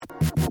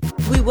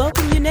We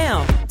welcome you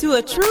now to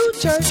A True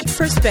Church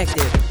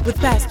Perspective with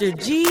Pastor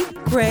G.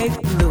 Craig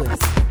Lewis.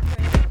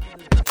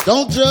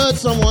 Don't judge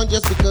someone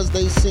just because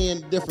they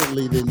sin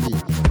differently than you.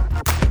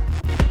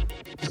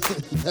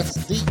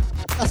 That's deep.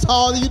 That's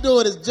all you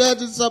doing is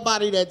judging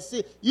somebody that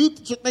sin. You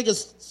think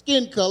it's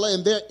skin color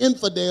and they're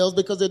infidels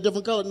because they're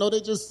different color. No, they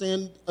just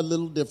sin a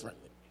little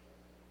differently.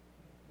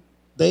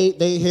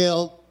 They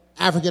held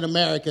African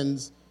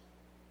Americans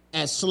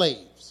as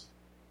slaves,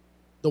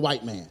 the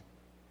white man.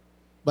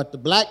 But the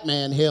black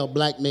man held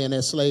black men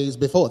as slaves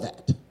before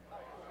that.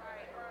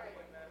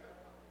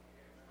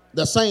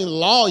 The same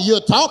law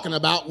you're talking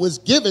about was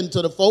given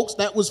to the folks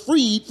that was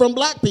freed from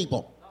black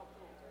people.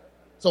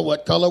 So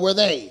what color were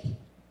they?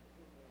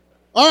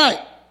 All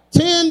right,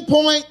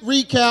 10-point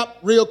recap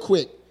real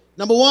quick.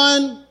 Number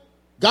one,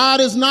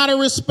 God is not a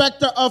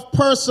respecter of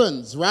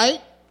persons, right?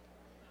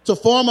 To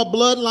form a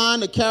bloodline,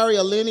 to carry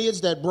a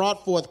lineage that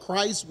brought forth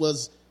Christ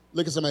was,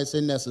 look at somebody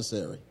say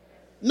necessary.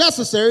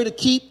 Necessary to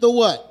keep the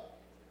what?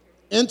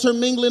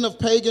 Intermingling of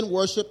pagan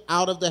worship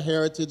out of the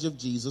heritage of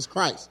Jesus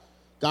Christ.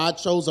 God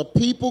chose a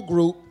people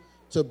group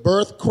to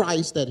birth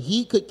Christ that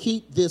he could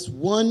keep this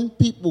one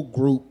people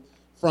group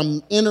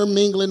from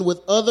intermingling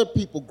with other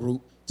people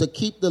group, to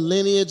keep the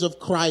lineage of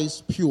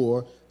Christ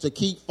pure, to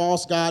keep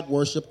false god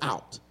worship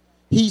out.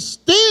 He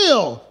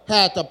still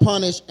had to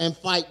punish and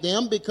fight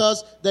them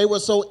because they were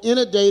so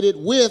inundated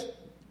with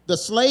the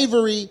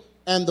slavery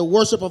and the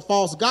worship of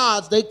false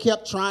gods, they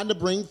kept trying to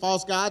bring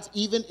false gods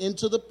even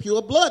into the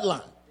pure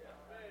bloodline.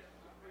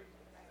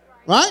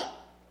 Right?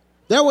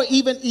 There were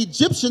even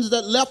Egyptians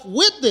that left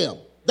with them,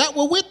 that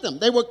were with them.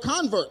 They were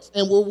converts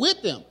and were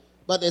with them.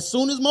 But as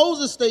soon as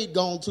Moses stayed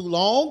gone too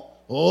long,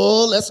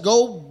 let's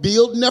go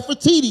build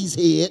Nefertiti's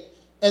head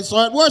and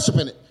start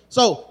worshiping it.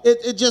 So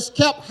it just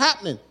kept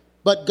happening.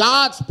 But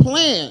God's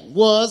plan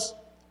was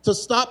to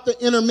stop the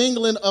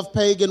intermingling of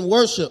pagan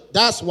worship.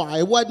 That's why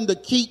it wasn't to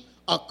keep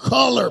a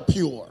color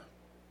pure.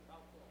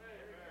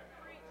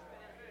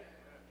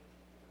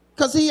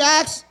 Because he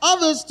asked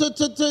others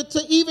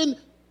to even...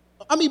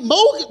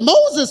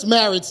 Moses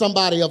married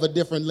somebody of a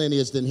different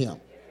lineage than him.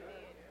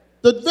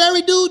 The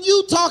very dude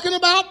you talking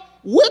about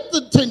with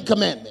the 10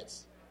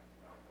 Commandments.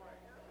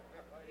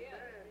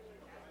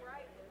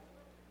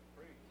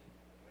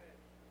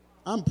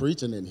 I'm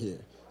preaching in here.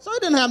 So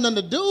it didn't have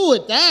nothing to do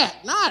with that.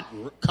 Not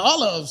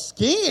color of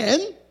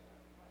skin.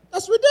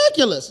 That's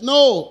ridiculous.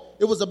 No,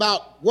 it was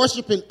about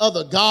worshiping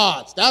other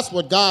gods. That's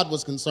what God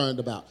was concerned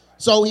about.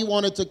 So he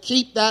wanted to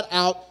keep that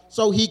out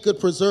so he could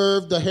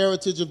preserve the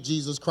heritage of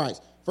Jesus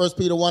Christ. 1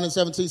 Peter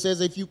 1:17 says,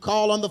 if you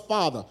call on the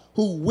Father,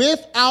 who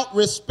without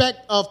respect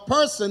of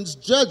persons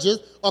judges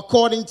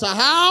according to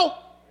how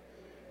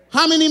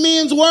many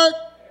men's work?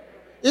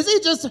 Is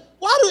he just,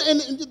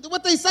 and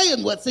what they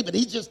saying, but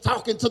he's just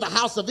talking to the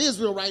house of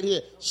Israel right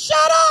here.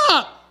 Shut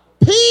up!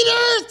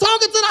 Peter's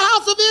talking to the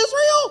house of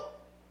Israel?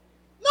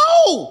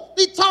 No,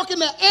 he's talking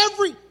to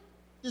every,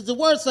 does the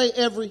word say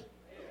every?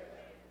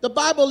 The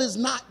Bible is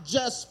not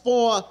just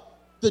for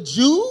the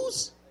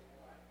Jews.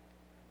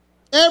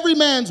 Every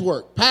man's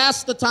work,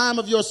 past the time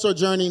of your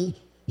sojourning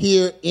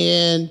here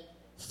in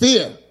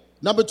fear.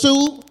 Number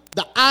two,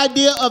 the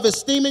idea of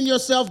esteeming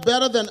yourself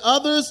better than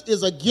others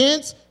is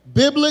against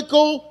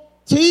biblical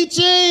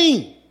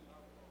teaching.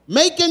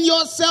 Making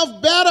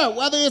yourself better,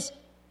 whether it's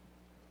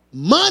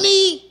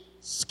money,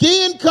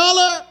 skin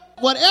color,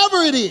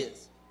 whatever it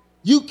is.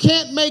 You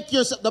can't make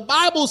yourself, the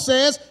Bible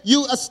says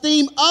you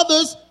esteem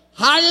others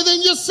higher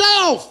than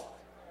yourself.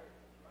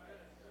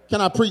 Can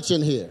I preach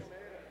in here?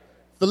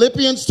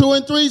 Philippians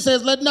 2:3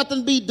 says, let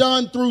nothing be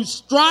done through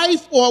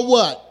strife or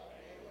what?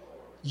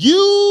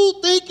 You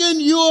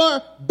thinking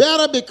you're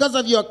better because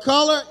of your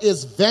color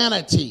is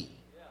vanity.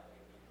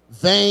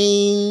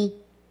 Vain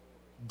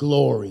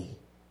glory.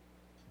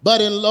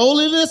 But in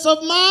lowliness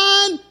of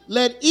mind,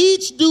 let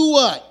each do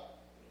what?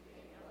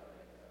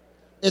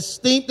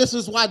 Esteem. This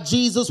is why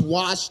Jesus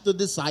washed the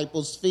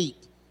disciples'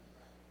 feet.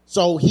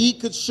 So he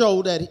could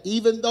show that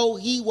even though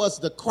he was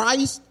the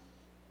Christ,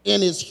 in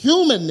his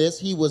humanness,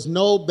 he was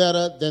no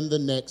better than the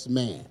next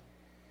man.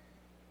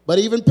 But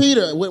even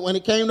Peter, when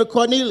it came to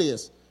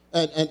Cornelius,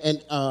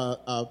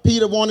 Cornelius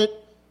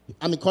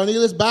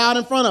bowed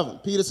in front of him.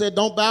 Peter said,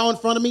 don't bow in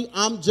front of me.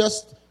 I'm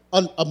just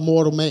a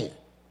mortal man.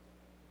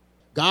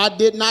 God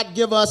did not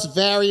give us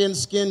varying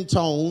skin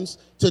tones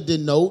to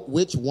denote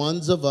which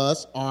ones of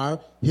us are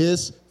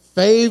his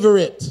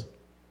favorite.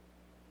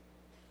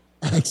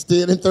 Acts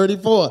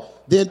 10:34.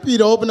 Then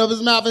Peter opened up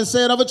his mouth and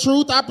said, of a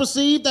truth, I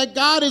perceive that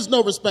God is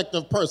no respecter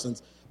of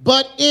persons.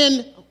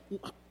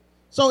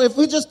 So if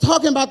we're just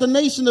talking about the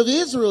nation of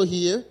Israel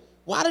here,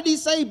 why did he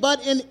say,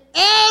 but in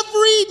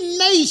every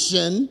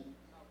nation?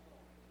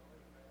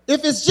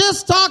 If it's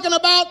just talking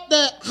about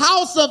the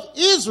house of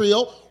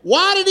Israel,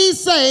 why did he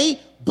say,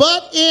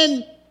 but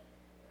in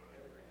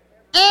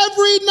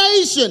every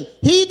nation?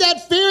 He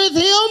that feareth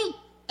him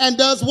and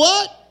does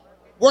what?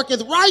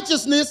 Worketh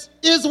righteousness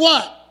is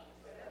what?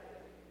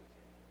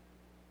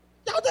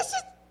 Yo, is this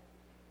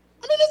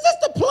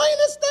the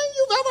plainest thing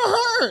you've ever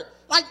heard?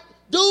 Like,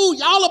 Dude,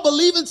 y'all are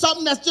believing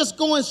something that's just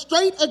going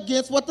straight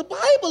against what the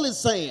Bible is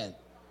saying.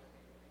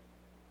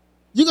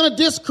 You're going to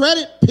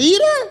discredit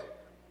Peter?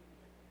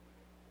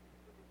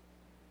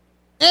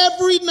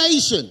 Every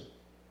nation,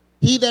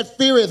 he that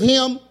feareth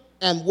him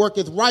and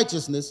worketh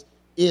righteousness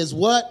is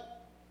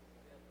what?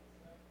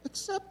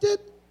 Accepted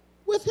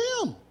with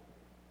him.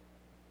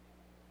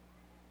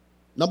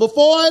 Number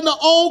 4, in the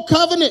old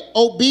covenant,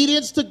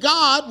 obedience to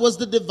God was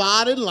the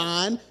dividing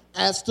line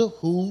as to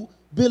who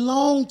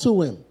belonged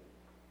to him.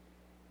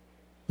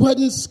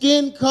 Wasn't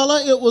skin color,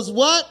 it was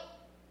what?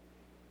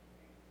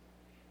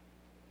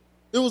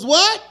 It was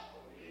what?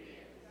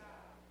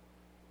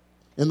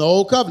 In the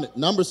old covenant,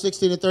 Numbers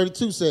 16 and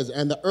 32 says,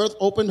 and the earth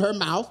opened her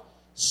mouth,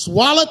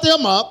 swallowed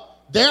them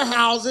up, their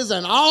houses,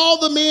 and all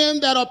the men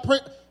that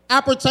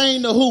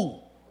appertain to who?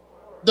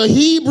 The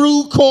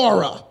Hebrew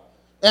Korah,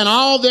 and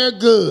all their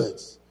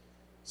goods.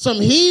 Some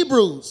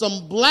Hebrews,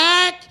 some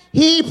black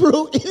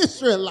Hebrew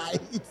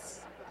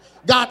Israelites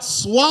got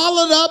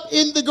swallowed up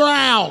in the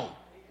ground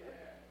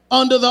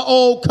under the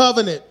old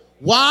covenant.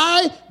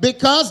 Why?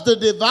 Because the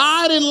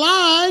dividing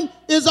line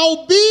is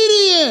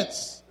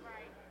obedience,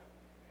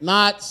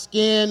 not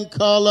skin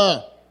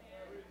color.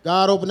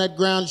 God opened that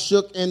ground,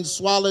 shook, and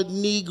swallowed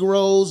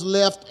Negroes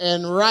left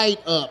and right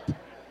up.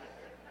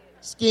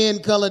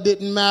 Skin color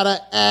didn't matter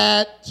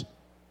at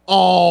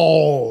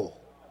all.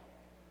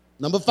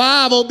 Number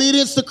 5,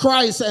 obedience to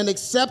Christ and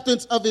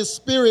acceptance of his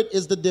spirit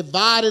is the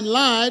dividing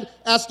line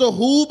as to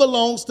who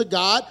belongs to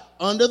God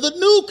under the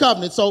new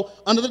covenant. So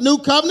under the new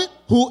covenant,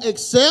 who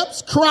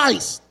accepts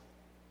Christ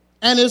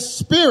and his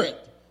spirit,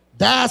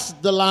 that's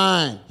the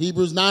line.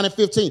 Hebrews 9 and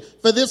 15.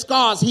 For this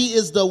cause, he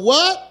is the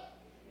what?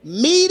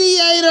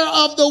 Mediator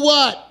of the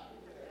what?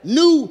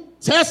 New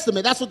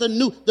Testament. That's what the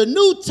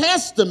New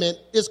Testament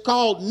is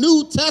called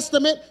New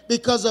Testament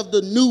because of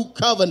the new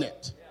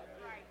covenant.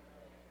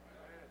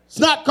 It's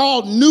not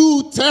called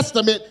New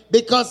Testament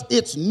because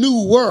it's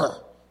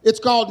newer. It's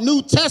called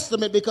New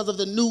Testament because of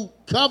the new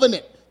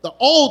covenant. The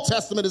Old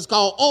Testament is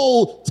called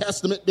Old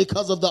Testament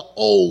because of the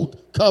old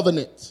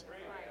covenant.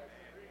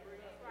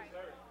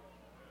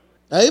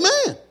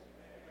 Amen.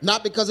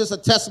 Not because it's a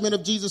testament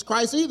of Jesus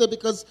Christ either,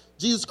 because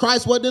Jesus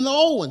Christ wasn't in the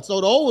old one.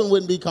 So the old one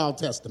wouldn't be called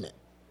testament.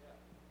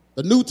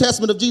 The New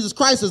Testament of Jesus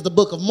Christ is the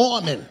Book of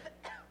Mormon.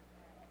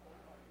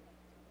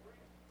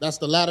 That's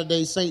the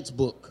Latter-day Saints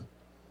book.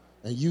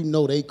 And you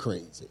know they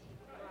crazy.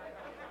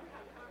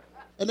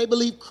 And they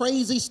believe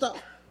crazy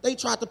stuff. They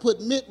tried to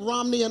put Mitt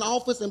Romney in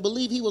office and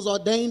believe he was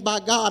ordained by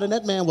God, and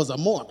that man was a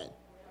Mormon.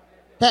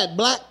 Had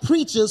black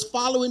preachers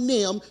following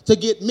them to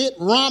get Mitt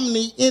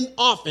Romney in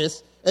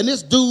office, and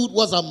this dude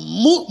was a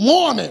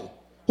Mormon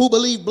who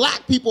believed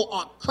black people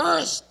are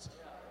cursed.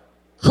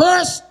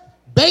 Cursed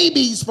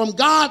babies from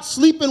God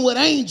sleeping with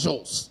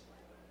angels.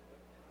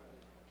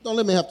 Don't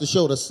let me have to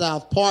show the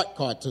South Park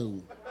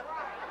cartoon.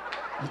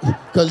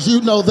 Because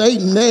you know they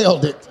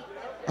nailed it.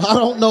 I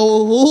don't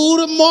know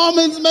who the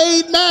Mormons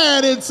made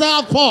mad in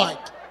South Park,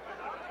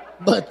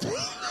 but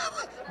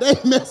they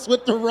messed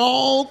with the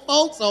wrong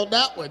folks on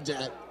that one,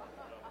 Jack.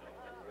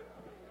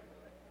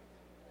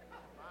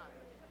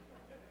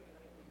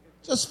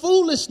 Just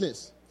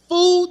foolishness.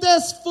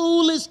 That's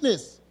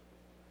foolishness.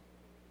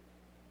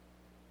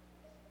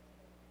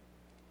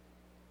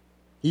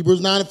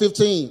 Hebrews 9 and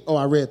 15. Oh,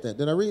 I read that.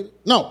 Did I read it?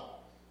 No.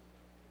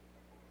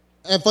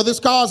 And for this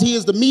cause, he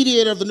is the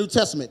mediator of the New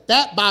Testament,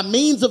 that by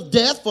means of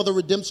death for the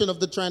redemption of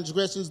the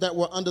transgressions that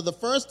were under the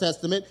first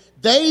testament,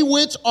 they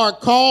which are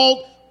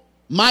called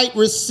might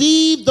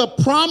receive the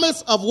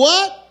promise of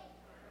what?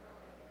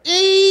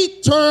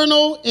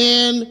 Eternal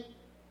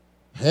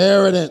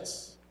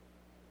inheritance.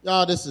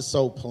 Y'all, this is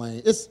so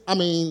plain.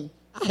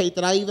 I hate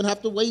that I even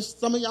have to waste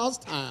some of y'all's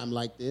time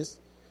like this,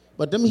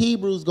 but them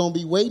Hebrews going to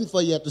be waiting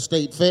for you at the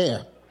state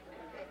fair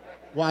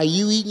while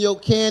you eating your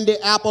candy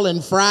apple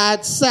and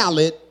fried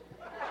salad.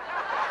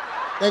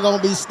 They're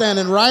going to be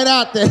standing right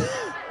out there.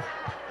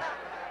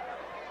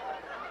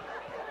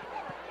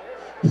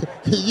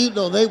 You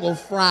know they will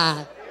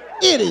fry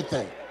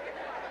anything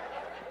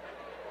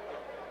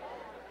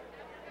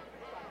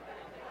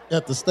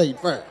at the state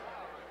fair.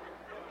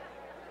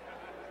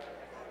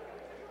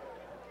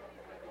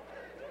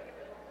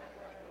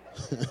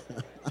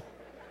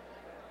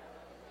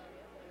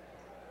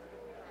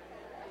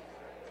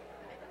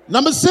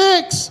 Number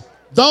 6,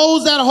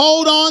 those that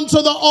hold on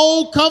to the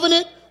old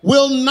covenant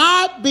will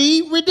not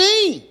be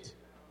redeemed.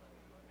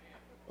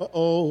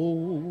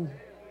 Oh,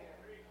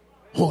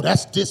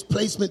 that's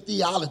displacement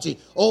theology.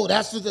 Oh,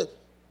 that's I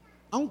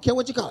don't care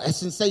what you call it. That's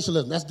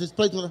sensationalism. That's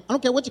displacement. I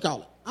don't care what you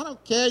call it. I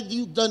don't care if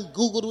you've done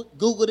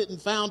Googled it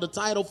and found a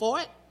title for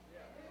it.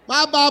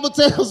 My Bible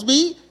tells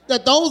me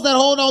that those that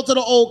hold on to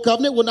the old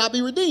covenant will not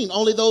be redeemed.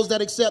 Only those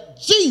that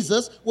accept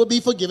Jesus will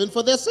be forgiven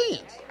for their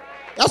sins.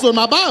 That's what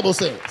my Bible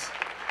says.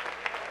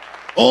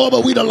 Oh,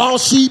 but we the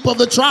lost sheep of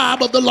the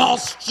tribe of the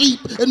lost sheep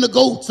and the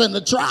goats and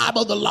the tribe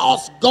of the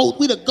lost goat.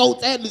 We the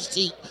goats and the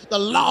sheep, the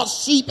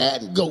lost sheep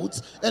and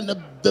goats and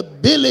the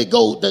billy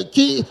goat, the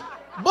kid.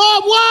 But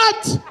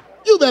what?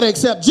 You better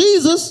accept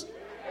Jesus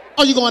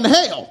or you're going to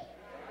hell.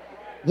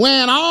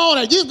 wearing all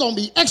that, you're going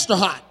to be extra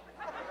hot.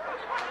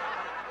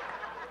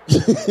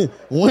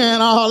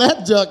 Wearing all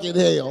that junk in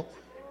hell.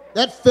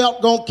 That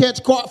felt going to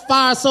catch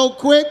fire so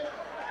quick.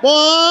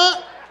 Boy.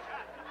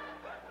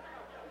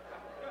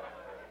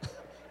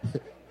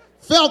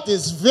 Felt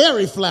is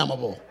very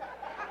flammable.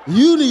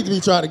 You need to be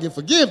trying to get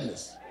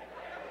forgiveness.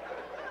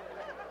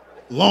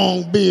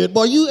 Long beard.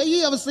 Boy,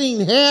 you ever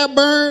seen hair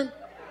burn?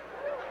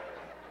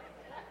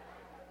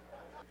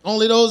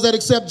 Only those that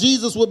accept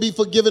Jesus will be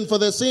forgiven for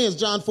their sins.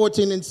 John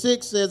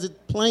 14:6 says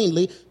it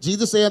plainly.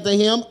 Jesus said to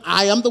him,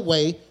 I am the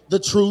way, the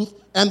truth,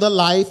 and the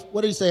life.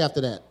 What did he say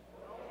after that?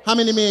 How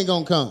many men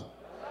gonna come?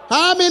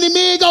 How many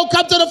men gonna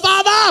come to the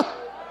Father?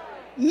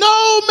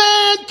 No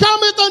man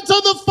cometh unto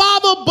the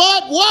Father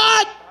but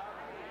what?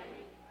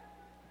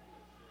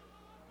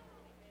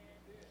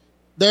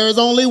 There is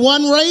only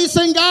one race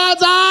in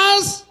God's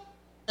eyes,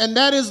 and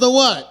that is the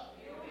what?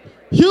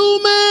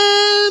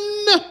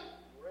 Human.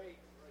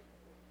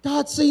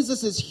 God sees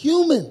us as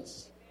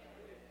humans.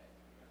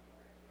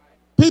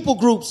 People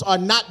groups are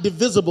not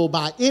divisible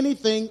by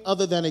anything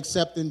other than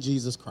accepting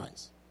Jesus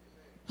Christ.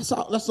 That's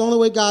the only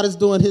way God is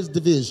doing his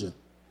division.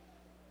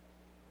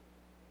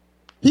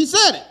 He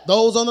said it.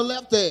 Those on the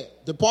left hand,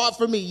 depart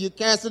from me. You're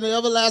casting an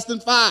everlasting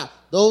fire.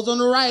 Those on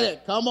the right hand,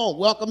 come on,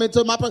 welcome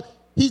into my presence.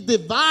 He's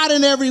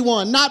dividing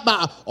everyone, not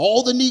by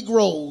all the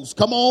Negroes.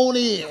 Come on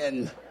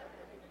in.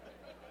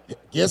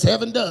 Guess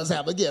heaven does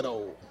have a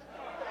ghetto.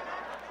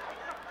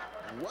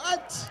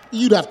 What?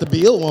 You'd have to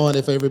build one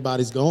if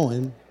everybody's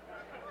going.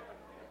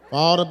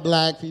 All the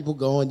black people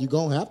going, you're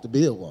going to have to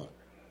build one.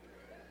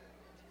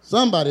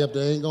 Somebody up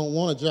there ain't going to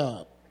want a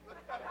job.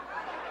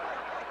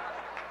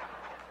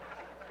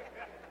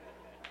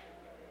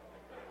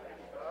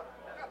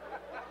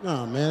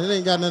 No, man, it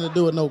ain't got nothing to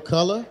do with no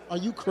color. Are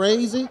you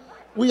crazy?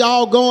 We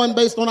all going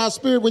based on our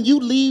spirit. When you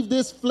leave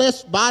this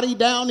flesh body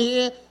down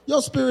here,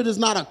 your spirit is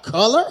not a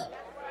color.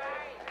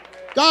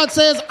 God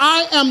says,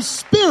 I am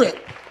spirit.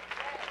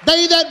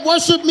 They that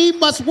worship me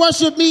must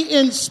worship me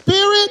in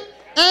spirit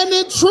and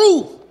in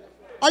truth.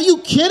 Are you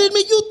kidding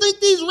me? You think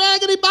these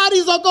raggedy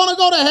bodies are going to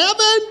go to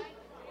heaven?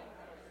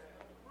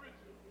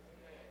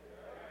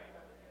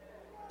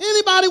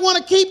 Anybody want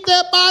to keep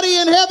their body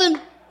in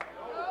heaven?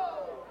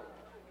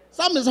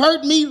 Something's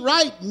hurting me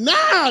right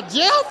now,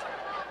 Jeff.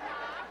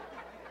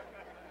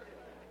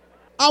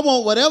 I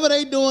want whatever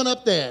they doing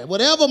up there,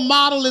 whatever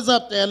model is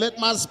up there, let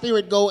my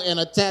spirit go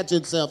and attach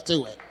itself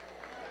to it.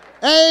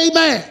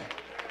 Amen.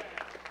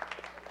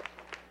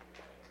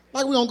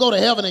 Like we're going to go to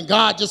heaven and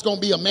God just going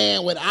to be a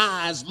man with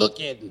eyes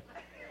looking.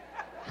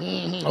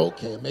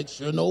 Okay, make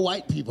sure no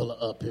white people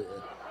are up here.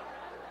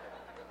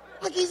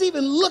 Like he's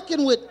even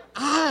looking with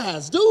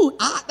eyes. Dude,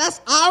 that's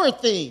our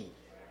thing.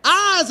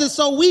 Eyes is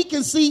so we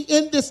can see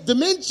in this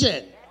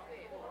dimension.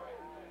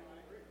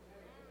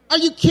 Are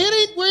you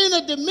kidding? We're in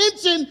a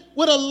dimension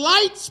with a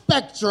light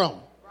spectrum.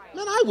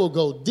 Man, I will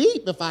go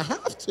deep if I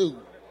have to.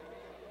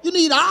 You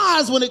need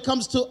eyes when it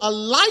comes to a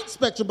light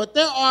spectrum, but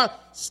there are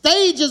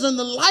stages in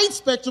the light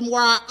spectrum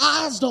where our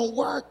eyes don't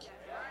work.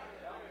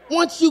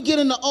 Once you get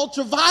into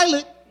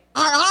ultraviolet,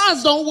 our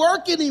eyes don't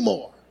work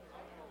anymore.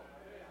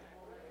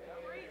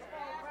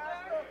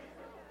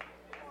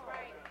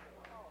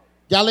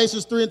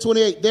 Galatians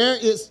 3:28, there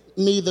is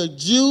neither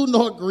Jew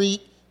nor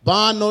Greek,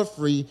 bond nor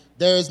free,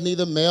 there is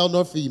neither male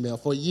nor female,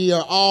 for ye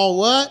are all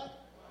what?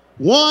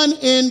 One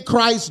in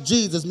Christ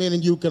Jesus,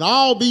 meaning you can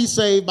all be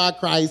saved by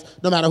Christ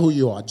no matter who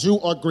you are. Jew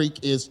or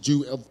Greek is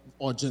Jew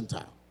or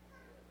Gentile.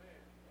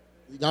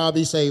 You can all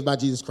be saved by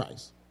Jesus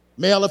Christ.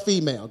 Male or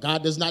female,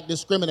 God does not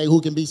discriminate who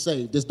can be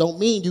saved. This don't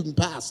mean you can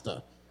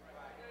pastor.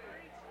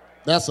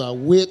 That's a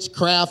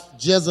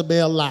witchcraft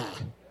Jezebel lie.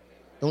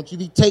 Don't you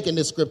be taking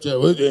this scripture,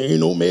 well, there ain't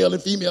no male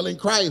and female in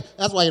Christ.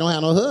 That's why you don't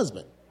have no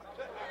husband.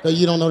 Because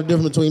you don't know the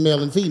difference between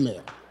male and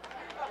female.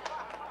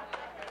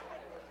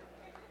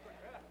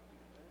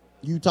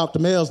 You talk to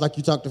males like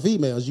you talk to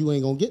females, you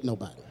ain't going to get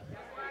nobody.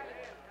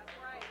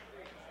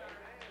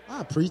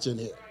 I'm preaching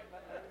it.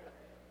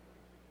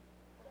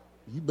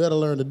 You better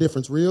learn the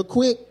difference real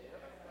quick.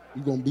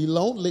 You're going to be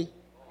lonely.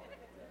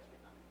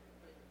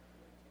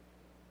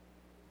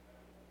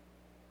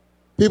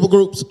 People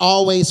groups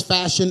always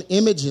fashion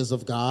images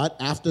of God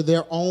after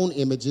their own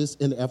images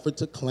in an effort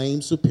to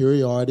claim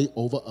superiority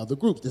over other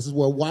groups. This is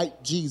where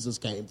white Jesus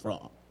came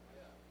from.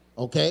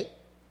 Okay?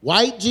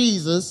 White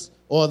Jesus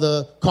or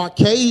the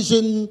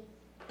Caucasian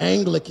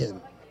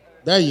Anglican.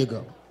 There you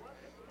go.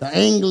 The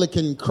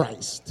Anglican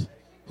Christ,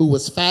 who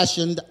was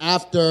fashioned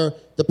after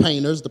the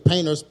painters. The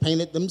painters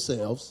painted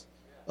themselves,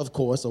 of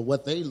course, or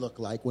what they look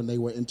like when they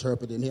were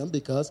interpreting him,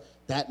 because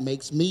that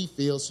makes me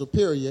feel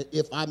superior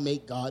if I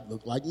make God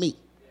look like me.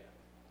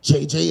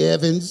 J.J.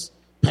 Evans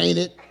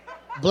painted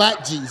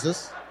black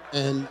Jesus,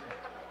 and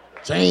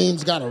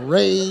James got a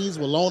raise,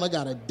 Walona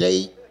got a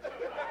date,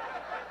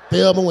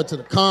 Thelma went to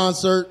the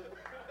concert,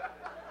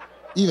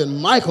 even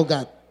Michael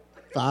got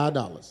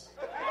 $5.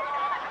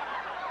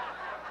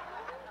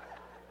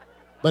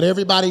 But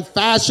everybody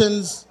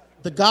fashions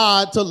the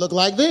God to look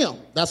like them.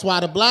 That's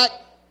why the black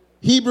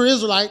Hebrew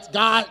Israelites,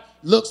 God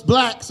looks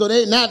black, so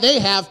now they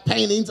have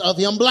paintings of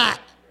him black,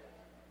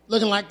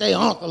 looking like they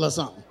uncle or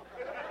something.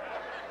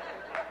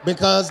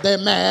 Because they're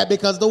mad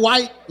because the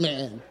white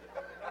man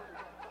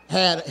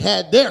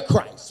had their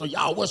Christ. So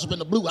y'all worshiping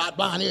the blue-eyed,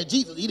 blonde-haired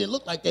Jesus. He didn't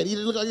look like that. He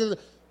didn't look like that.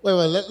 Wait,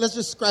 let's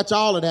just scratch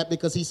all of that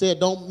because he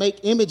said don't make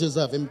images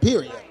of him,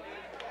 period.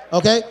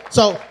 Okay?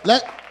 So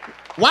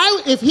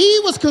why, if he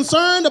was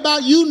concerned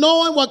about you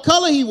knowing what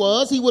color he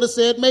would have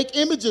said make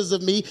images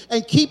of me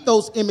and keep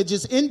those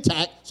images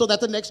intact so that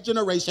the next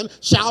generation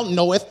shall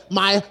knoweth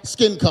my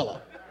skin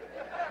color.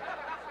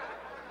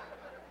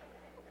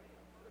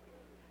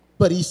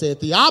 But he said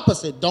the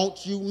opposite.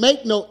 Don't you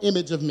make no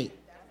image of me,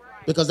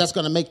 because that's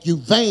going to make you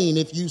vain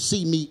if you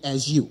see me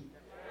as you.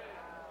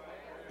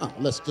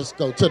 Let's just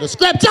go to the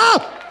scripture.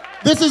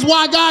 This is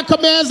why God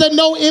commands that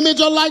no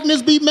image or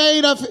likeness be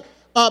made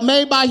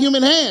by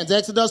human hands.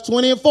 Exodus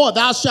 20:4.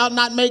 Thou shalt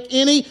not make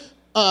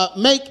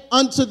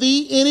unto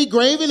thee any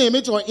graven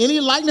image or any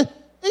likeness.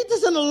 Ain't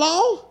this in the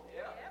law?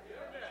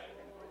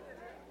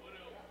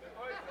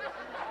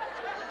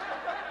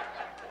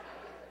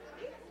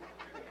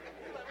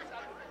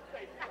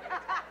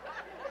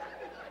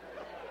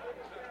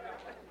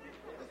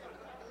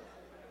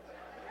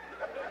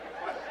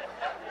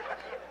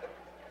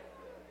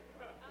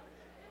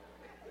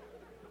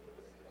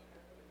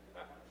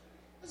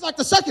 It's like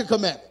the second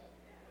commandment.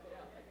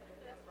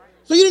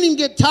 So you didn't even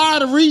get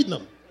tired of reading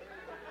them.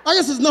 I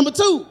guess it's number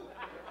 2.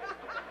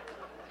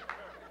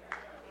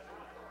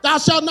 Thou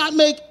shalt not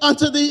make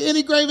unto thee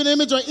any graven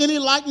image or any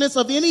likeness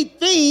of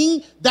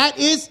anything that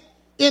is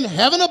in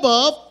heaven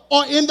above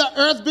or in the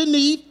earth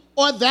beneath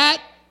or that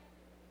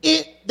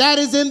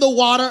is in the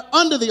water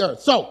under the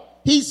earth. So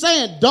he's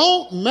saying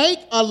don't make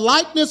a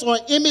likeness or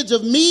image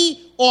of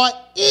me or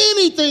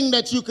anything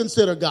that you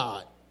consider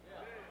God.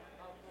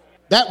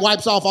 That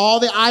wipes off all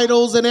the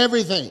idols and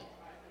everything.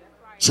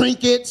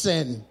 Trinkets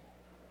and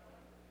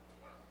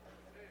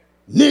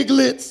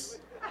nigglets.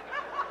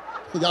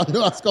 Y'all knew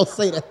I was going to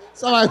say that.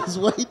 Somebody was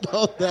waiting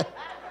on that.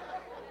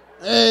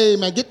 Hey,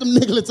 man, get them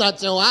nigglets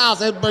out your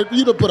house.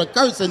 You done put a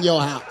curse in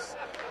your house.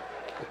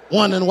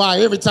 Wondering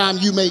why every time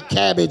you make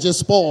cabbage, it's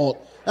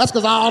spoiled. That's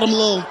because all them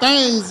little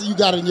things you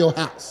got in your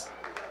house.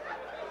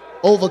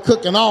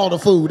 Overcooking all the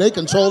food. They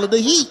controlling the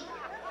heat.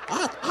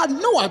 I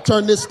know I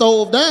turned this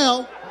stove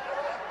down.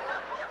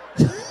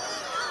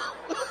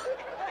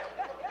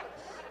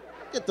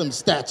 Get them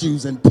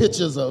statues and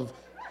pictures of,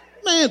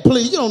 man,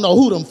 please, you don't know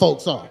who them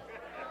folks are.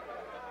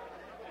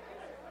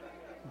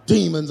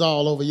 Demons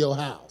all over your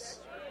house.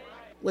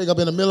 Wake up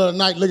in the middle of the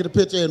night, look at the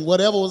picture, and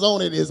whatever was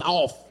on it is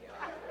off.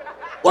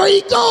 Where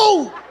he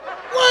go?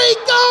 Where he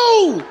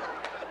go?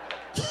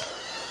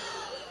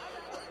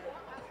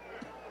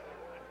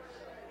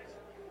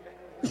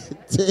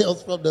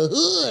 Tales from the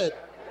hood.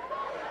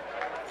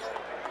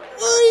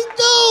 Where he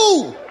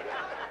go?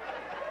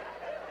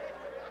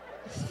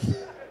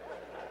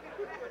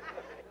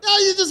 Now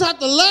you just have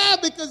to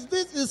laugh because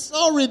this is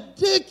so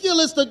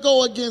ridiculous to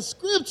go against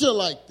scripture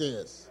like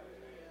this.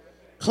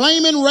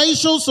 Claiming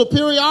racial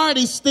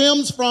superiority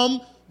stems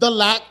from the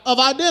lack of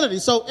identity.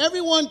 So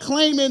everyone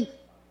claiming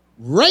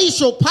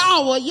racial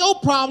power, your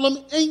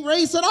problem ain't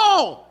race at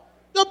all.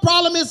 Your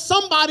problem is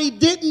somebody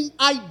didn't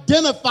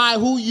identify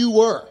who you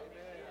were.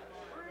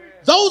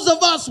 Those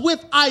of us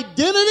with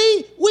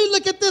identity, we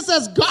look at this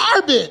as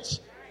garbage.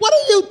 What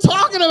are you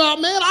talking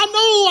about, man? I know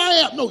who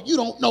I am. No, you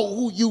don't know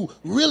who you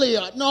really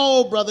are.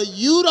 No, brother,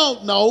 you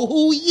don't know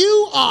who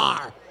you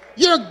are.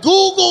 You're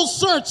Google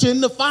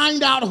searching to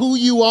find out who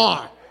you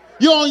are.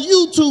 You're on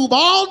YouTube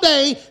all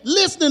day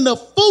listening to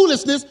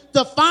foolishness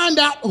to find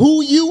out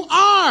who you are.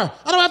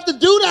 I don't have to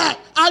do that.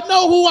 I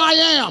know who I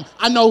am.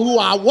 I know who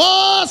I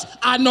was.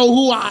 I know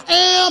who I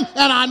am.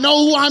 And I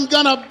know who I'm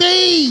going to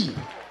be.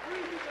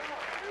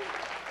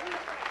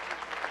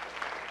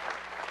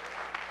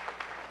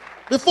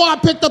 Before I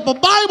picked up a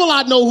Bible,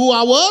 I know who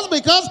I was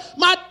because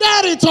my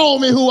daddy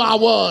told me who I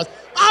was.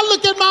 I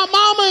look at my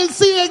mama and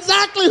see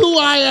exactly who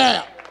I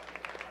am.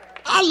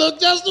 I look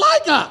just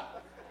like her.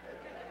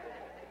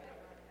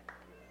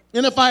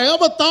 And if I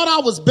ever thought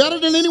I was better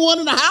than anyone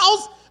in the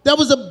house, there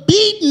was a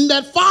beating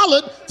that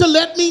followed to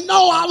let me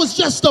know I was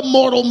just a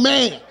mortal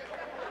man.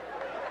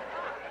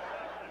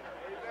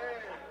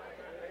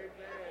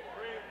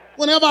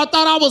 Whenever I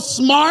thought I was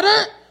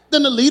smarter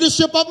than the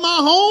leadership of my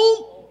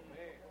home,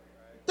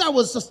 that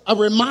was just a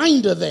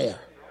reminder there.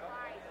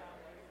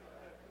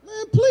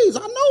 Man, please,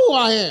 I know who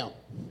I am.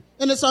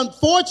 And it's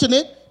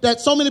unfortunate that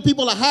so many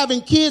people are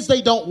having kids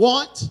they don't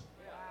want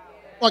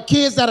or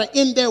kids that are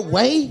in their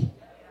way.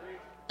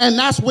 And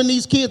that's when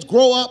these kids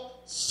grow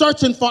up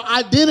searching for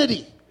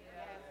identity.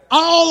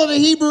 All of the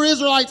Hebrew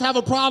Israelites have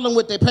a problem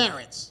with their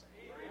parents.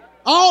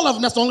 All of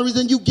them. That's the only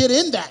reason you get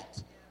in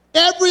that.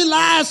 Every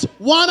last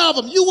one of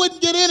them. You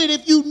wouldn't get in it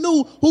if you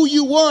knew who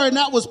you were and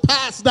that was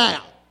passed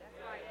down.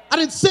 I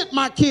didn't sit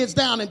my kids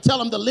down and tell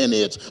them the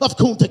lineage of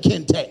Kunta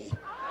Kinte.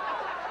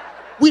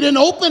 We didn't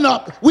open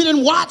up. We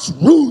didn't watch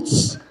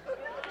Roots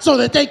so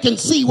that they can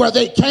see where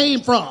they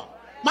came from.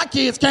 My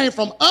kids came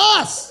from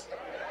us.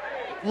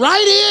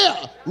 Right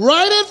here,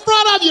 right in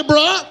front of you,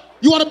 bruh.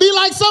 You want to be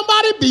like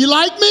somebody? Be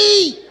like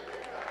me.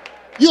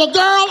 You a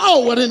girl?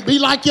 Oh, well then be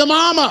like your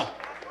mama.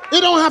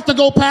 It don't have to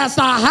go past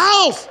our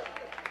house.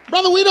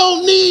 Brother, I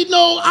don't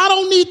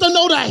need to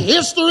know the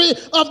history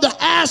of the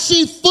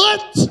ashy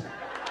foot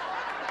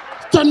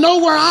to know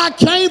where I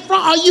came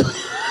from. Are you?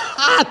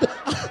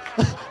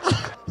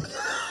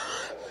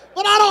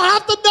 But I don't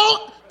have to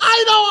know.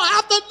 I don't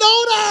have to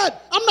know that.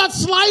 I'm not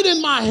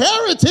slighting my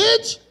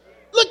heritage.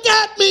 Look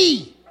at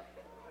me.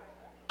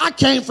 I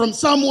came from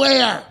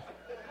somewhere.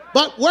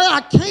 But where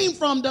I came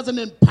from doesn't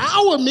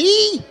empower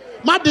me.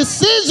 My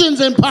decisions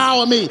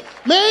empower me.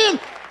 Man,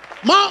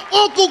 my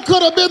uncle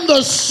could have been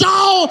the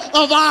Shah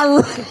of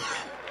Iran.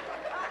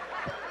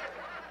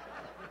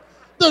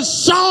 The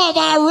Shah of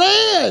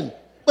Iran.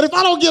 But if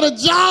I don't get a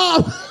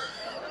job,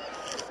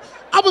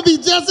 I'm going to be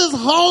just as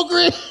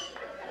hungry.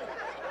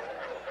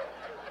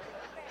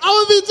 I'm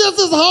going to be just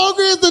as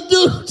hungry as the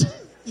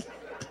dude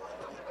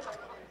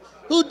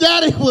who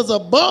daddy was a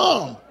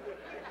bum.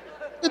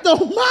 It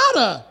don't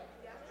matter.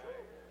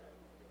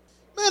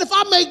 Man, if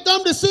I make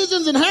dumb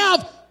decisions and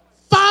have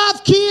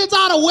 5 kids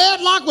out of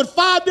wedlock with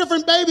 5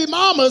 different baby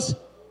mamas,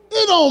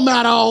 it don't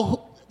matter.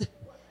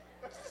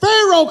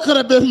 Pharaoh could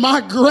have been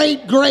my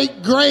great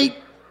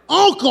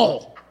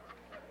uncle.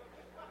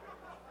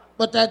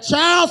 But that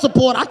child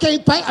support, I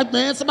can't pay.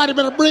 Man, somebody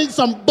better bring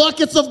some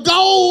buckets of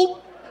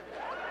gold.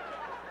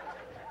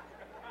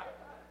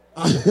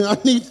 I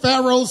need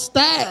Pharaoh's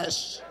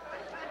stash.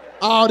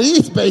 All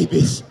these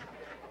babies.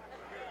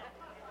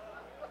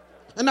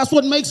 And that's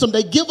what makes them.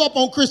 They give up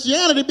on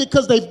Christianity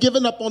because they've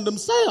given up on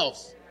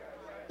themselves.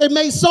 They've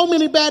made so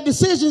many bad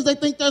decisions, they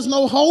think there's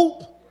no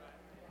hope.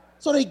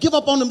 So they give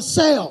up on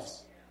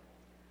themselves.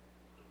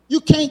 You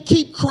can't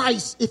keep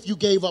Christ if you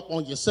gave up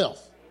on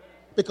yourself.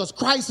 Because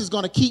Christ is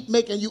going to keep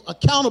making you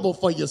accountable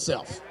for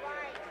yourself.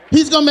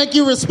 He's going to make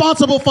you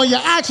responsible for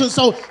your actions.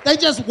 So they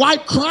just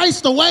wipe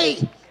Christ away.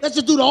 Let's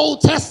just do the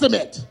Old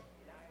Testament.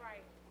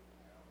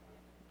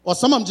 Or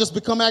some of them just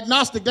become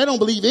agnostic. They don't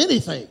believe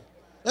anything.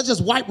 Let's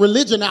just wipe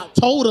religion out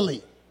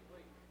totally.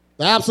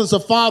 The absence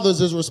of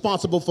fathers is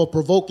responsible for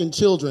provoking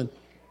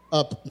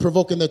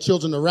their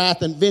children to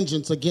wrath and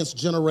vengeance against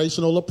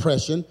generational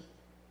oppression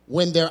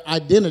when their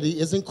identity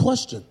is in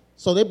question.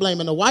 So they're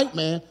blaming the white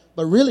man,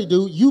 but really,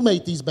 dude, you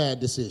made these bad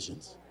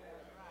decisions.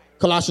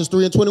 Colossians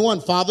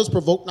 3:21, fathers,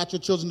 provoke not your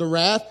children to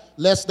wrath,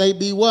 lest they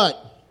be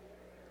what?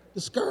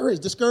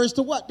 Discouraged. Discouraged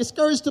to what?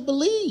 Discouraged to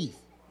believe.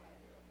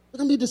 They're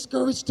going to be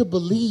discouraged to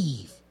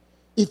believe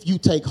if you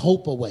take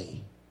hope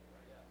away.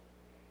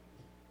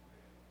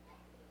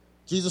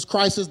 Jesus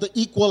Christ is the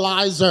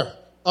equalizer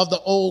of the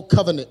old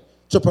covenant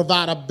to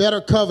provide a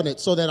better covenant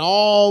so that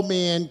all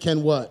men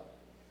can what?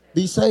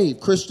 Be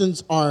saved.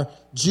 Christians are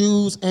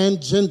Jews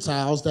and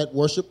Gentiles that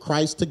worship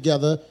Christ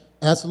together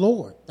as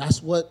Lord.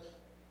 That's what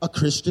a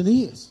Christian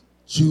is.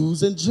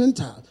 Jews and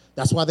Gentiles.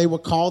 That's why they were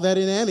called that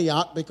in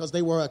Antioch, because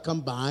they were a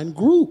combined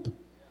group.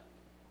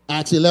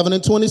 Acts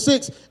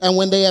 11:26. And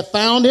when they had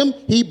found him,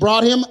 he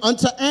brought him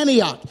unto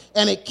Antioch.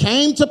 And it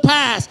came to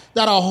pass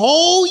that a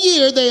whole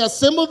year they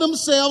assembled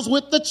themselves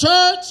with the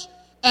church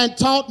and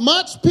taught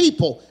much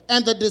people.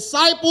 And the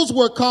disciples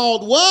were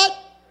called what?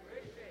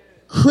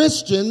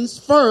 Christians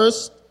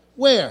first.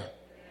 Where?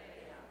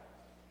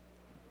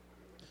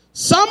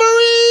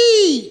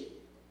 Summary.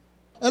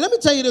 And let me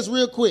tell you this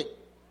real quick.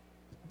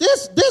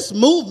 This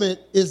movement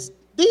is,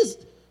 these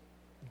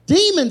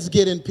demons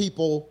get in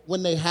people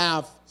when they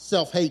have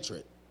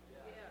self-hatred.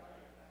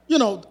 You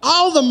know,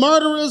 all the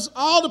murderers,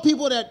 all the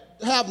people that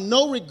have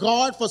no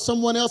regard for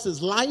someone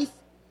else's life,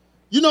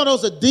 you know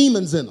those are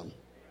demons in them.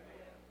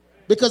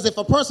 Because if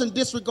a person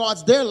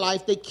disregards their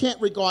life, they can't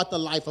regard the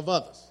life of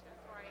others.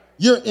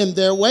 You're in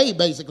their way,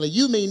 basically.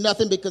 You mean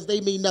nothing because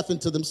they mean nothing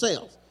to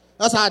themselves.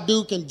 That's how a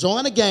dude can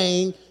join a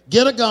gang,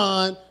 get a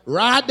gun,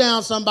 ride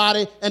down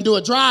somebody, and do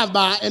a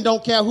drive-by and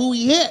don't care who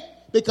he hit.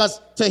 Because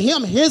to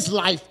him, his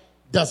life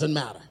doesn't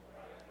matter.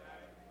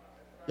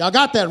 Y'all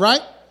got that,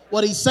 right?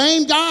 Well, these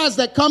same guys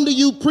that come to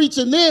you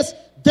preaching this,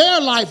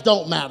 their life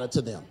don't matter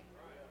to them.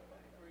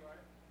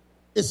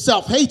 It's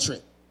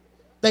self-hatred.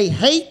 They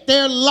hate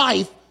their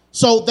life,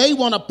 so they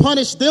want to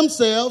punish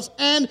themselves,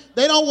 and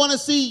they don't want to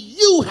see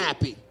you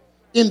happy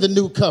in the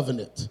new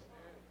covenant.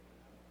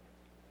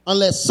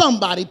 Unless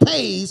somebody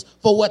pays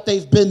for what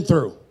they've been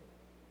through.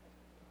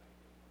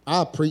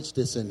 I'll preach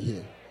this in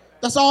here.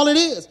 That's all it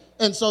is.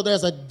 And so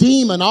there's a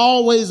demon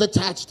always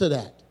attached to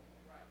that.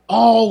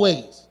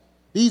 Always.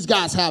 These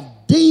guys have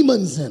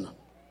demons in them.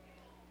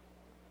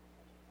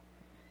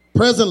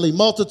 Presently,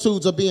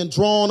 multitudes are being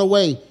drawn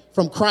away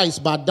from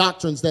Christ by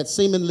doctrines that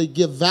seemingly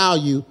give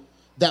value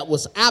that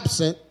was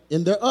absent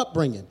in their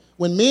upbringing.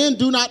 When men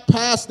do not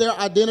pass their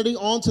identity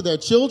on to their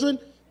children,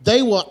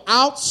 they will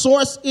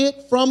outsource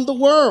it from the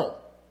world.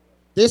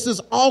 This is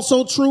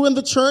also true in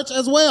the church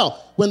as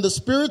well. When the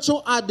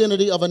spiritual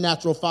identity of a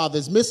natural father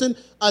is missing,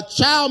 a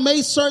child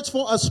may search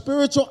for a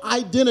spiritual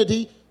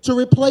identity to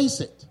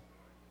replace it.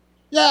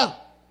 Yeah,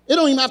 it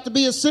don't even have to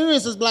be as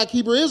serious as Black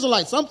Hebrew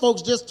Israelites. Some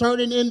folks just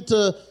turning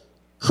into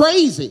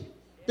crazy.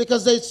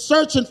 because they're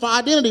searching for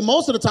identity.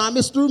 Most of the time,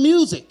 it's through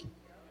music.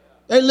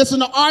 They listen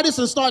to artists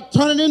and start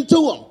turning into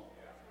them.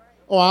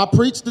 Or I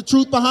preach the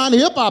truth behind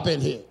hip-hop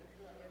in here.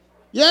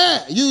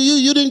 Yeah,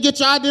 you didn't get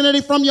your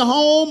identity from your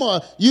home, or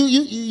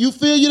you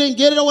feel you didn't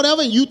get it or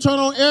whatever, and you turn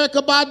on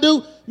Erykah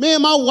Badu. Me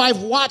and my wife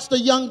watched a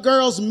young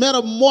girl's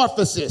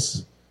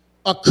metamorphosis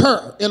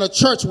occur in a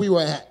church we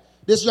were at.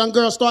 This young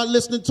girl started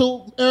listening to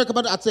Erykah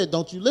Badu. I said,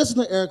 don't you listen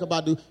to Erykah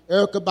Badu.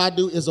 Erykah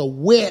Badu is a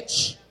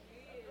witch.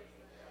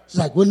 She's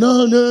like, well,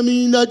 no, I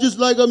mean, not just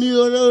like I'm here.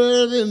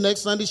 The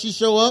next Sunday she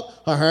show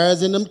up, her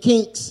hair's in them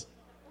kinks.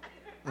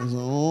 I said,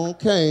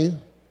 okay.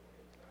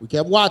 We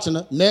kept watching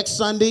her. Next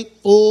Sunday,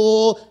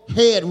 full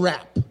head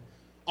wrap.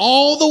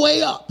 All the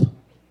way up. A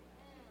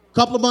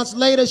couple of months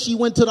later, she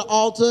went to the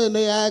altar and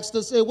they asked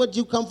her, said, what'd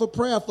you come for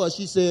prayer for?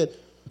 She said,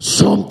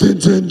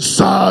 something's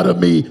inside of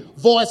me.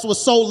 Voice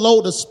was so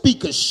low, the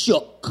speaker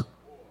shook.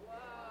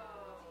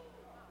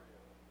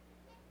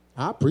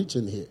 I preach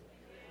in here.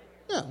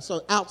 Yeah,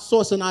 so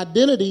outsourcing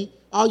identity,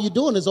 all you're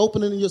doing is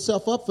opening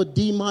yourself up for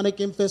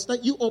demonic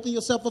infestation. You open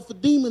yourself up for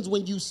demons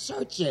when you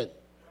search it.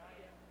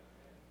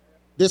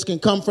 This can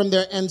come from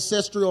their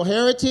ancestral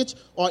heritage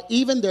or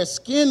even their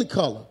skin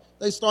color.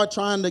 They start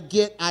trying to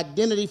get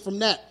identity from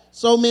that.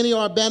 So many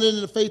are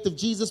abandoning the faith of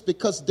Jesus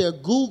because their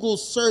Google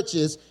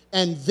searches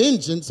and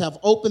vengeance have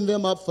opened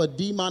them up for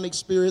demonic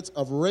spirits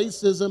of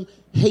racism,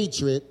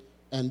 hatred,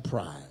 and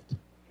pride.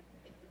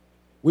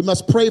 We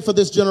must pray for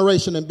this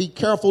generation and be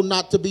careful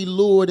not to be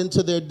lured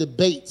into their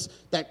debates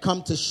that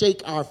come to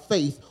shake our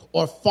faith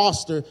or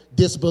foster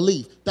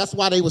disbelief. That's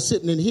why they were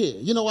sitting in here.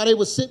 You know why they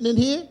were sitting in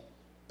here?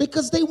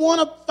 Because they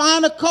want to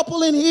find a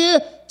couple in here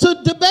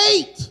to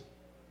debate,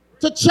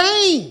 to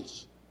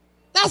change.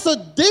 That's a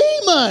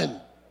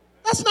demon.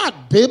 That's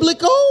not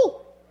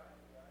biblical.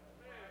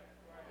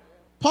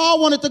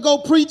 Paul wanted to go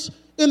preach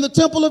in the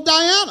temple of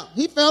Diana.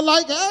 He felt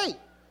like, hey,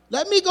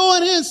 let me go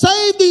in here and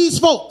save these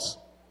folks.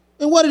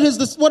 And what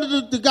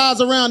did the guys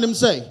around him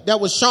say that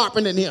was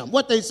sharpening him?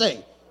 What they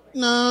say?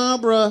 Nah,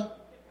 bruh,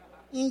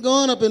 you ain't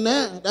going up in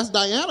there. That's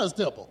Diana's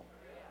temple.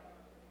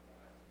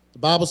 The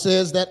Bible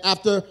says that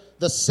after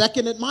the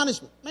second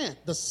admonishment,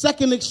 the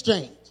second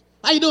exchange.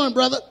 How you doing,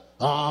 brother?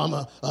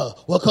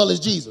 What color is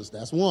Jesus?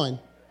 That's one.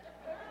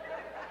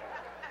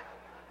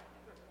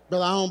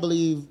 Brother, I don't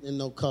believe in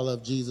no color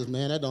of Jesus,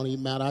 man. That don't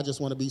even matter. I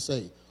just want to be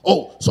saved.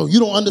 Oh, so you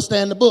don't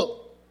understand the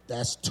book?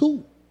 That's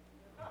two.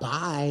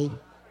 Bye.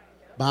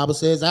 Bible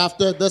says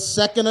after the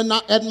second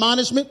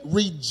admonishment,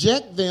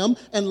 reject them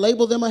and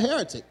label them a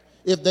heretic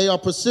if they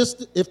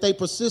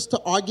persist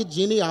to argue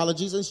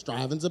genealogies and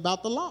strivings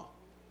about the law.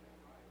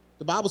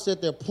 The Bible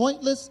said they're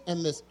pointless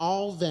and it's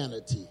all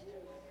vanity.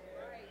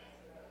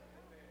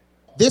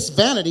 This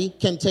vanity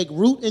can take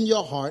root in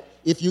your heart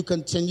if you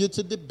continue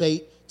to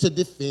debate to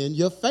defend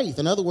your faith.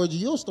 In other words,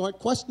 you'll start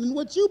questioning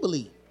what you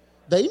believe.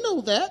 They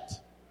know that.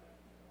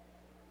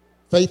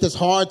 Faith is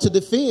hard to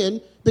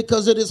defend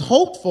because it is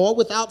hoped for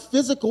without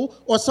physical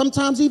or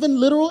sometimes even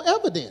literal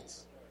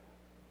evidence.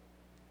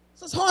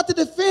 So it's hard to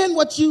defend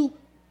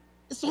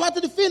it's hard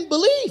to defend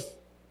belief.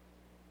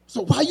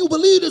 So why you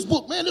believe this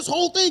book? Man, this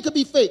whole thing could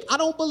be fake. I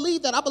don't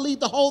believe that. I believe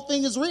the whole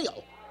thing is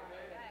real.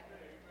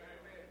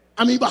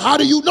 I mean, but how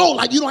do you know?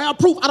 Like, you don't have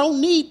proof. I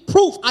don't need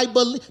proof. I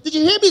believe. Did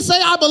you hear me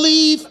say I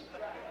believe?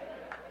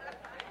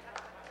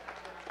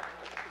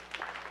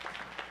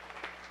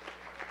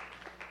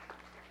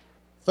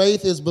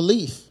 Faith is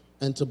belief,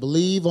 and to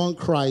believe on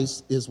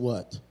Christ is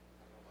what?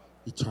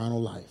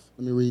 Eternal life.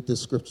 Let me read this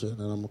scripture, and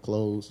then I'm going to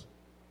close.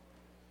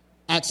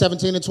 Acts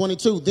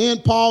 17:22. Then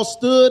Paul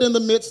stood in the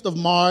midst of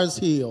Mars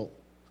Hill.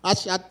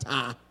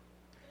 Ashata.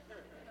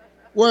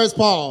 Where is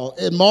Paul?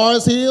 In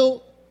Mars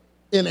Hill?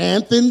 In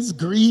Athens,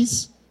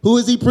 Greece? Who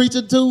is he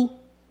preaching to?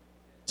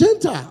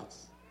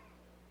 Gentiles.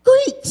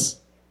 Greeks.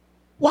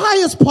 Why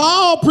is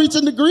Paul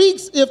preaching to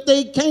Greeks if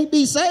they can't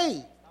be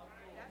saved?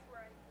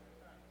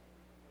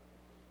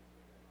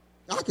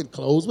 I could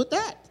close with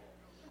that.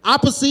 I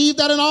perceive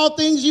that in all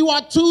things you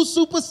are too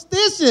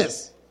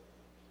superstitious.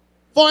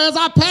 For as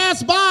I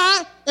passed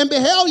by and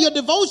beheld your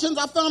devotions,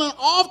 I found an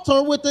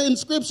altar with the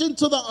inscription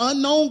to the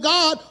unknown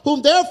God,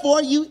 whom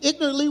therefore you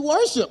ignorantly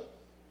worship.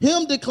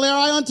 Him declare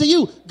I unto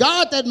you,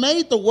 God that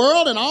made the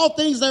world and all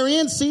things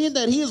therein, seeing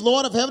that he is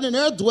Lord of heaven and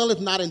earth, dwelleth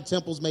not in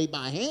temples made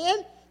by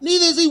hand,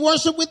 neither is he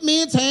worshipped with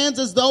men's hands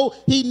as though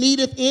he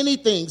needeth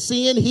anything,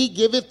 seeing he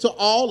giveth to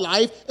all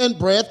life and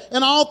breath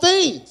and all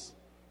things.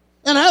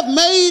 And have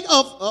made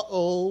of,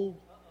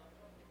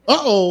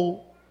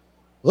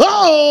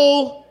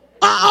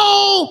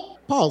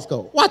 Paul's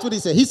go. Watch what he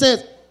said. He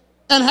says,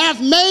 and hath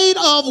made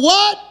of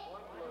what?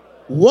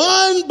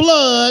 One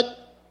blood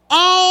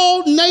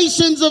all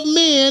nations of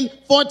men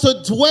for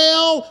to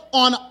dwell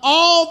on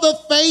all the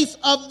face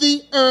of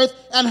the earth,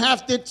 and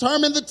hath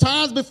determined the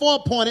times before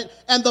appointed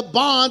and the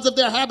bonds of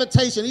their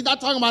habitation. He's not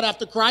talking about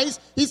after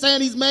Christ. He's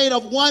saying he's made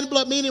of one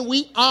blood, meaning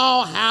we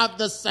all have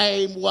the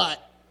same what?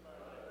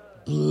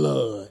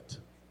 Blood.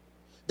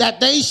 That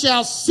they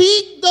shall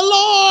seek the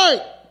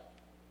Lord.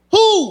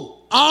 Who?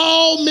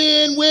 All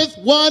men with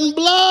one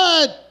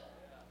blood.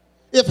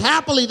 if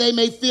happily they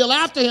may feel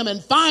after him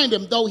and find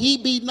him, though he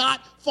be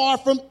not far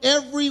from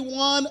every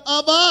one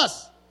of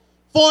us.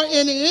 For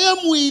in him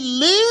we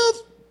live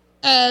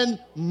and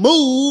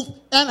move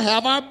and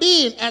have our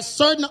being, as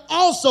certain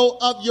also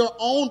of your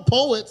own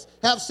poets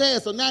have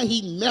said. So now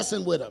he's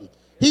messing with them.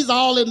 He's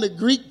all in the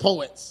Greek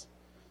poets.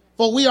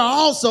 For we are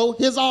also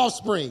his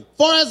offspring.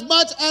 For as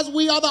much as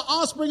we are the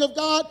offspring of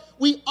God,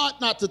 we ought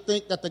not to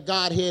think that the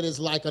Godhead is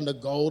like unto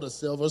gold or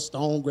silver,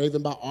 stone,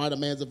 graven by art of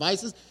man's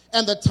devices.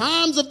 And at the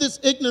times of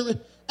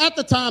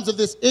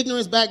this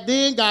ignorance back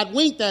then, God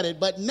winked at it.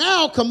 But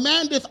now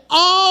commandeth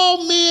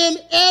all men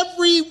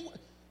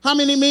how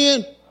many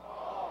men?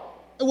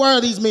 Where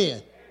are these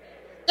men?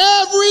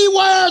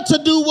 Everywhere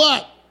to do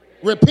what?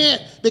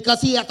 Repent. Because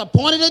he hath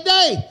appointed a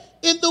day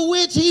in the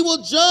which he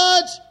will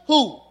judge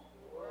who?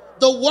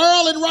 The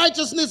world in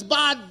righteousness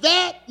by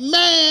that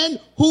man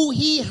who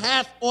he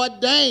hath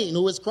ordained,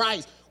 who is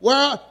Christ,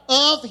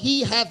 whereof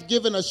he hath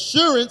given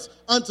assurance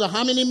unto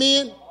how many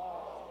men?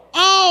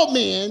 All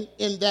men,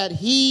 in that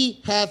he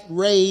hath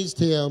raised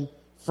him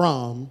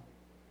from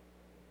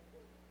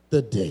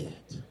the dead.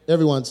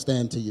 Everyone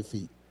stand to your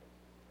feet.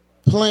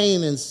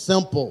 Plain and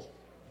simple.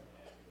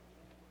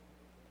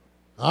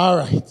 All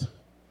right.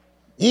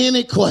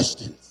 Any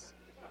questions?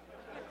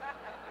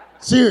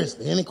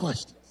 Seriously, any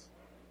questions?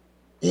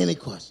 Any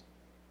question?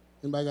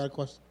 Anybody got a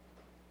question?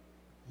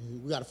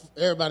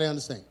 Everybody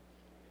understand.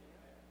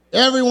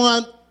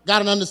 Everyone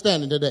got an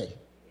understanding today.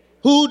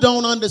 Who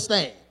don't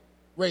understand?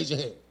 Raise your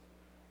hand.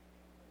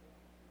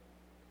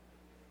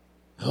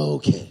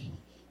 Okay.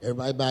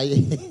 Everybody bow your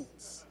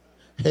heads.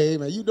 Hey,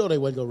 man, you know they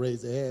wasn't going to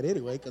raise their hand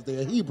anyway because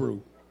they're Hebrew.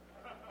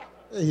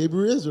 They're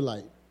Hebrew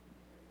Israelite.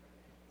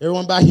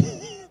 Everyone bow your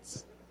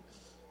heads.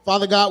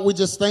 Father God, we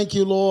just thank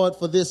you, Lord,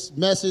 for this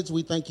message.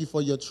 We thank you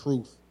for your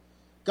truth.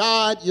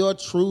 God, your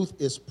truth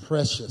is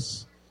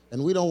precious,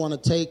 and we don't want to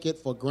take it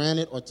for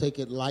granted or take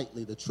it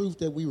lightly. The truth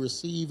that we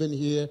receive in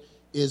here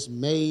is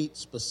made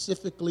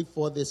specifically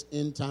for this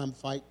end-time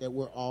fight that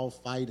we're all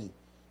fighting.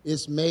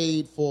 It's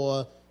made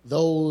for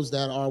those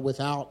that are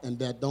without and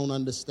that don't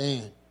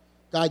understand.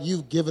 God,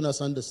 you've given us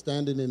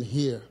understanding in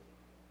here,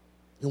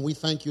 and we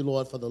thank you,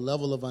 Lord, for the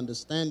level of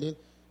understanding,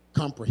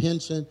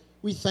 comprehension.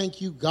 We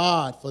thank you,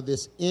 God, for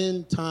this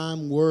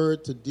end-time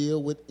word to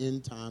deal with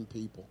end-time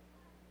people.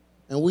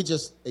 And we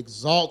just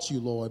exalt you,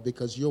 Lord,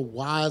 because you're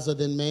wiser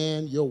than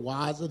man, you're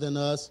wiser than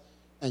us,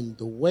 and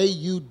the way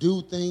you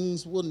do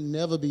things will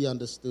never be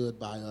understood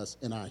by us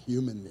in our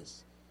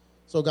humanness.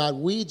 So, God,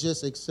 we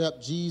just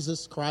accept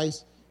Jesus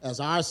Christ as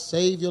our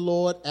Savior,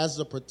 Lord, as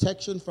the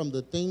protection from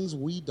the things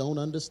we don't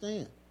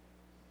understand.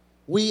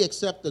 We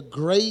accept the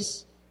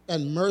grace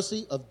and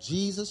mercy of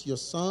Jesus, your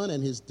Son,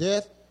 and his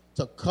death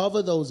to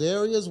cover those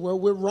areas where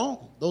we're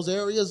wrong, those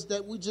areas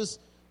that we just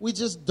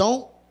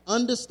don't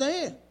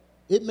understand.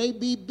 It may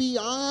be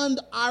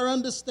beyond our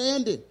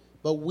understanding,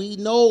 but we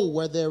know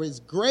where there is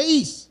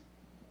grace,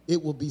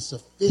 it will be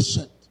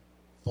sufficient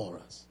for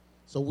us.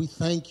 So we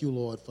thank you,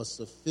 Lord, for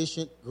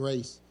sufficient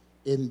grace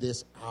in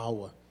this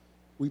hour.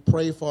 We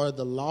pray for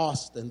the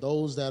lost and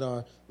those that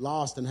are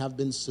lost and have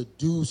been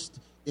seduced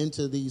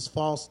into these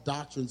false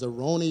doctrines,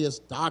 erroneous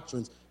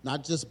doctrines,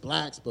 not just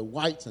blacks, but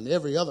whites and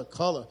every other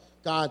color,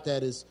 God,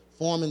 that is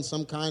forming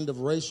some kind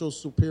of racial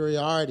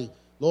superiority.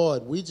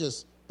 Lord, we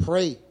just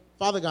pray,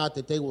 Father God,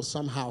 that they will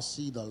somehow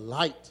see the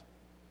light.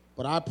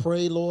 But I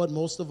pray, Lord,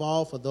 most of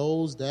all for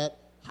those that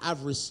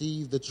have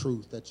received the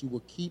truth, that you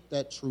will keep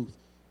that truth,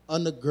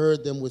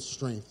 undergird them with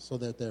strength so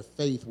that their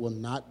faith will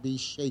not be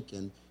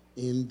shaken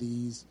in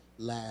these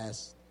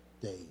last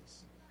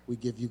days. We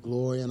give you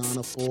glory and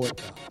honor for it,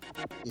 God.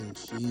 In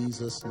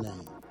Jesus'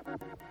 name,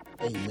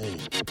 amen.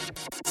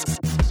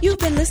 You've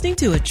been listening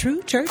to A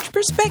True Church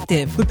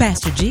Perspective with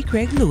Pastor G.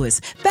 Craig Lewis,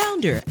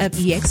 founder of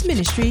EX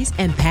Ministries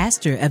and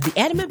pastor of the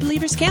Adamant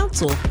Believers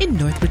Council in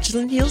North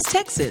Richland Hills,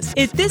 Texas.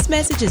 If this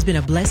message has been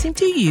a blessing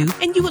to you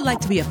and you would like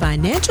to be a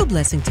financial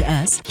blessing to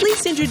us, please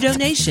send your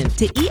donation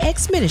to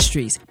EX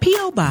Ministries,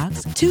 P.O.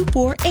 Box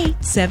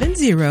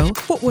 24870,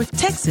 Fort Worth,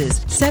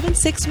 Texas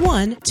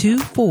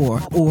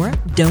 76124, or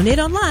donate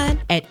online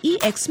at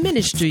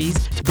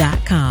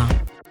exministries.com.